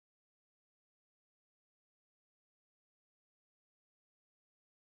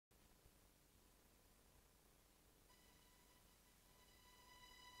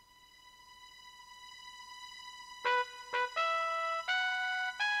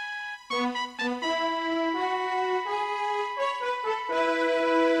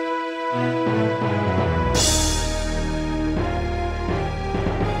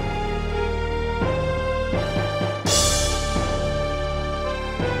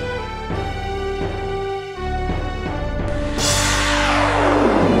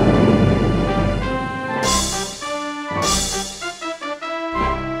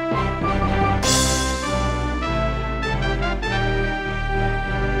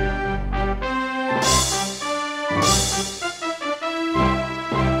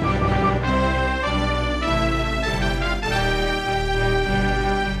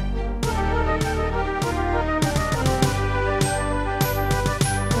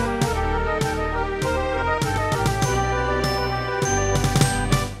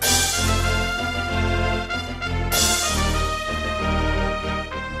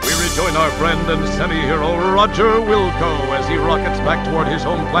friend and semi-hero Roger Wilco as he rockets back toward his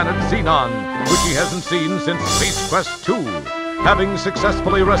home planet Xenon, which he hasn't seen since Space Quest 2. Having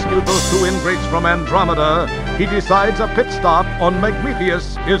successfully rescued those two ingrates from Andromeda, he decides a pit stop on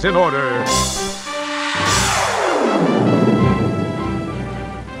Magmetheus is in order.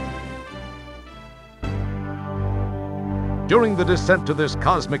 During the descent to this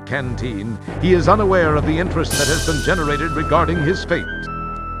cosmic canteen, he is unaware of the interest that has been generated regarding his fate.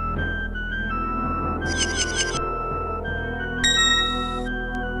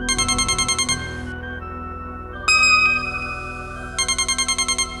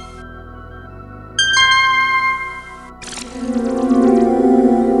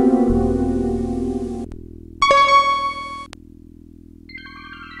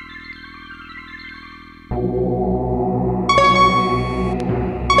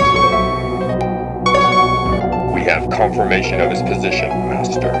 Confirmation of his position,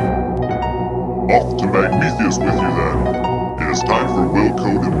 Master. Off to Magmetheus with you, then. It is time for Wilco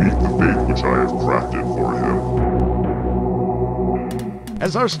to meet the fate which I have crafted for him.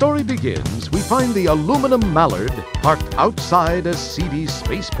 As our story begins, we find the aluminum mallard parked outside a seedy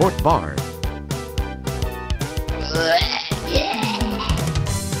spaceport bar.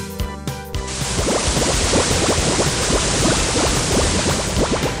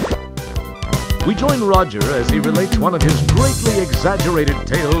 We join Roger as he relates one of his greatly exaggerated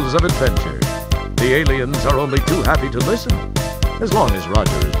tales of adventure. The aliens are only too happy to listen, as long as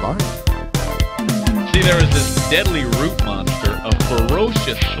Roger is by. See, there was this deadly root monster, a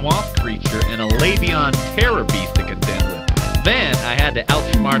ferocious swamp creature, and a Labion terror beast to contend with. Then I had to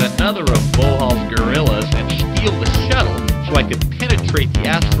outsmart another of Bohal's gorillas and steal the shuttle so I could penetrate the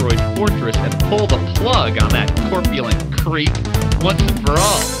asteroid fortress and pull the plug on that corpulent creep once and for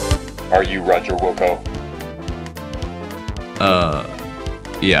all. Are you Roger Wilco?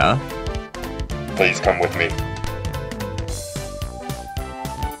 Yeah. Please come with me.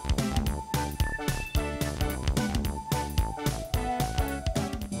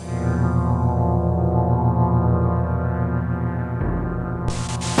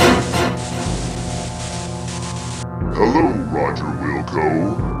 Hello, Roger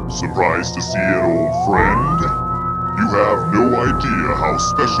Wilco. Surprised to see an old friend? You have no idea how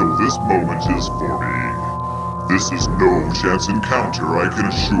special this moment is for me. This is no chance encounter, I can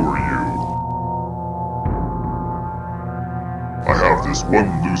assure you. I have this one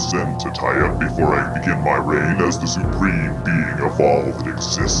loose end to tie up before I begin my reign as the supreme being of all that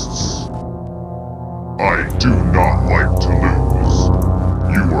exists. I do not like to lose.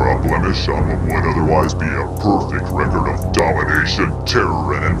 You are a blemish on what would otherwise be a perfect record of domination,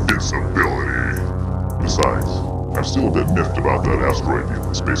 terror, and invincibility. Besides, I'm still a bit miffed about that asteroid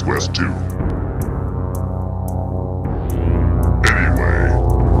in Space Quest 2. Anyway,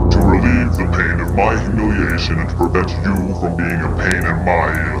 to relieve the pain of my humiliation and to prevent you from being a pain in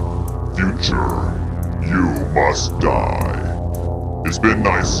my future, you must die. It's been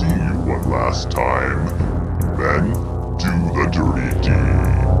nice seeing you one last time. Then, do the dirty deed.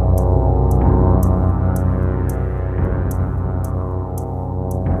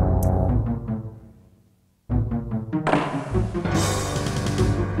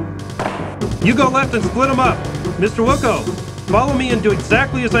 You go left and split them up. Mr. Wilco, follow me and do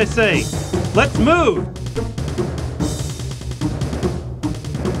exactly as I say. Let's move!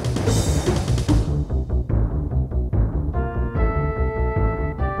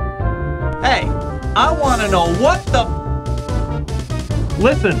 Hey, I want to know what the...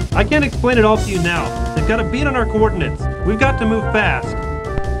 Listen, I can't explain it all to you now. They've got a beat on our coordinates. We've got to move fast.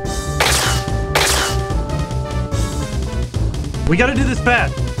 We gotta do this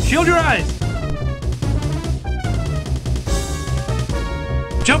fast. Shield your eyes!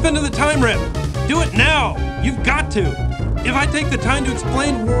 Jump into the time rip! Do it now! You've got to! If I take the time to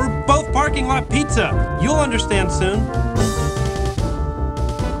explain, we're both parking lot pizza. You'll understand soon.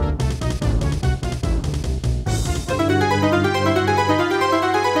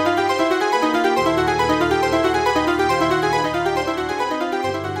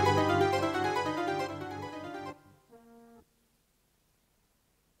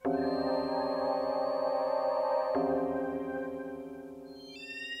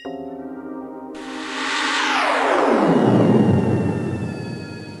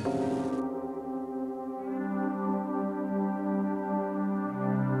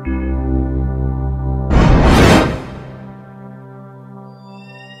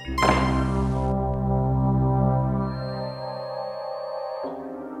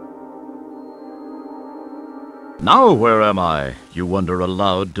 Now where am I? You wonder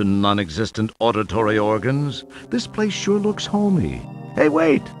aloud to non-existent auditory organs. This place sure looks homey. Hey,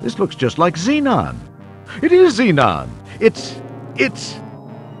 wait, this looks just like Xenon. It is Xenon. It's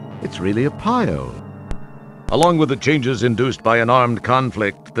really a pile. Along with the changes induced by an armed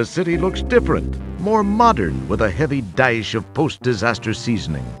conflict, the city looks different, more modern, with a heavy dash of post-disaster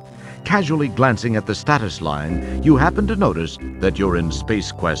seasoning. Casually glancing at the status line, you happen to notice that you're in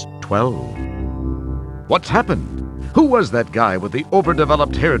Space Quest 12. What's happened? Who was that guy with the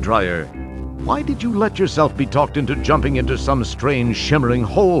overdeveloped hairdryer? Why did you let yourself be talked into jumping into some strange shimmering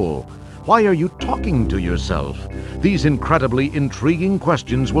hole? Why are you talking to yourself? These incredibly intriguing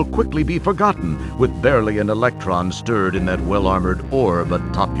questions will quickly be forgotten with barely an electron stirred in that well-armored orb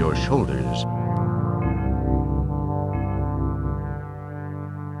atop your shoulders.